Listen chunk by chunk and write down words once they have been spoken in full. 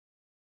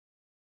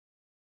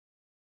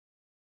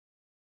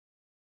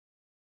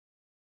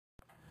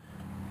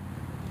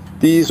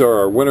These are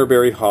our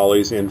Winterberry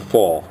Hollies in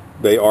fall.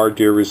 They are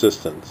deer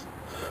resistant.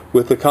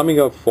 With the coming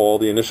of fall,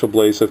 the initial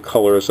blaze of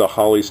color as the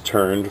hollies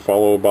turned,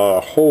 followed by a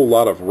whole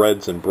lot of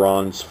reds and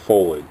bronze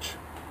foliage.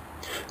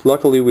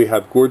 Luckily, we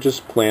have gorgeous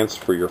plants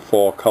for your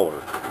fall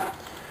color.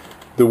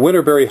 The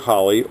Winterberry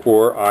Holly,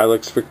 or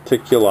Ilex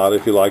verticillata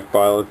if you like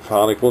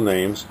botanical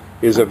names,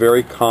 is a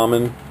very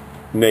common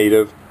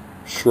native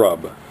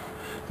shrub.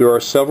 There are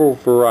several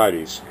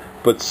varieties,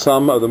 but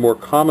some of the more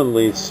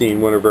commonly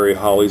seen Winterberry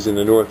hollies in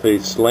the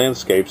northeast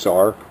landscapes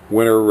are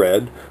Winter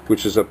Red,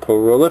 which is a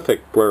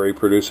prolific berry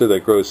producer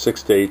that grows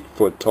 6 to 8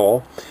 foot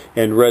tall,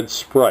 and Red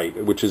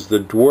Sprite, which is the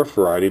dwarf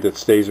variety that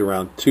stays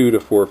around 2 to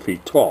 4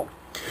 feet tall.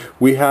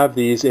 We have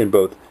these in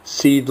both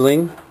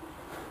seedling,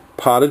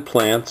 potted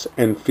plants,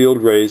 and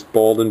field-raised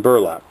balled and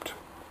burlapped.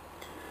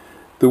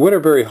 The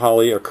Winterberry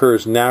holly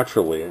occurs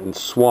naturally in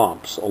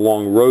swamps,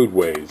 along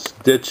roadways,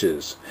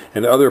 ditches,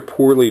 and other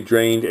poorly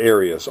drained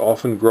areas,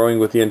 often growing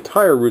with the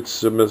entire root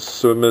system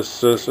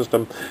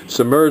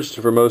submerged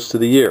for most of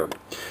the year.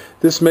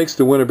 This makes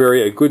the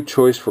Winterberry a good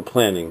choice for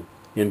planting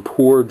in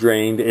poor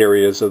drained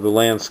areas of the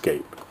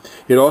landscape.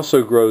 It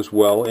also grows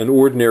well in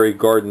ordinary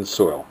garden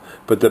soil,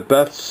 but the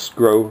best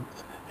growth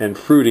and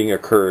fruiting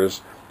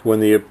occurs when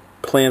the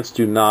plants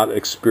do not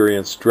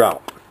experience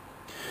drought.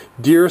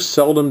 Deer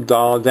seldom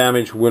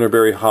damage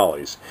Winterberry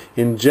hollies.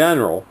 In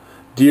general,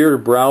 deer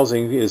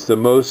browsing is the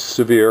most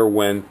severe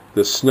when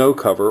the snow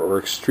cover or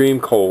extreme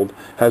cold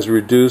has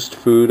reduced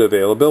food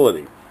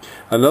availability.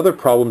 Another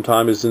problem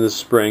time is in the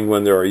spring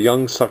when there are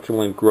young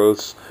succulent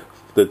growths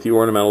that the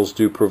ornamentals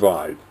do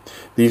provide.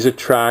 These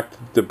attract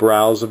the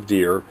browse of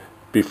deer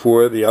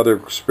before the other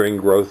spring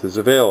growth is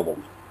available.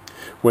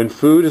 When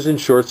food is in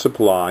short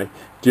supply,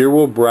 deer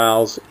will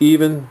browse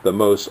even the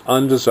most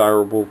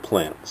undesirable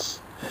plants.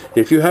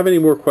 If you have any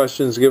more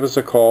questions, give us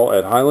a call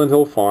at Highland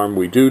Hill Farm.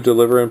 We do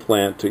deliver and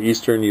plant to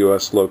eastern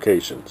U.S.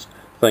 locations.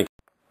 Thank you.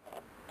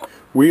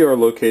 We are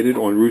located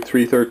on Route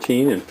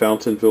 313 in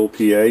Fountainville,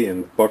 PA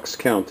in Bucks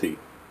County.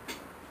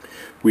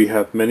 We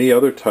have many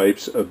other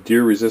types of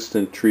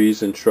deer-resistant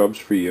trees and shrubs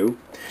for you,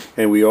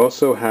 and we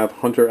also have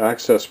hunter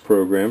access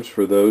programs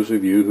for those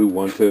of you who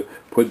want to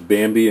put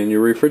Bambi in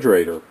your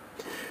refrigerator.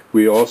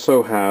 We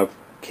also have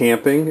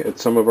camping at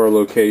some of our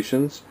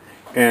locations,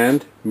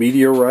 and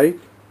meteorite,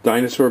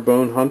 dinosaur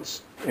bone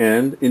hunts,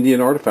 and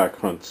Indian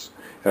artifact hunts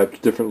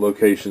at different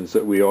locations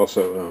that we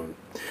also own.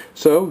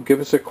 So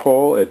give us a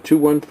call at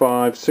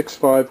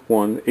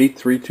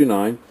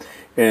 215-651-8329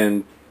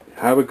 and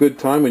have a good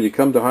time when you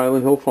come to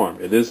Highland Hill Farm.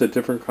 It is a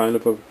different kind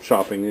of a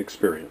shopping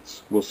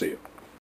experience. We'll see you.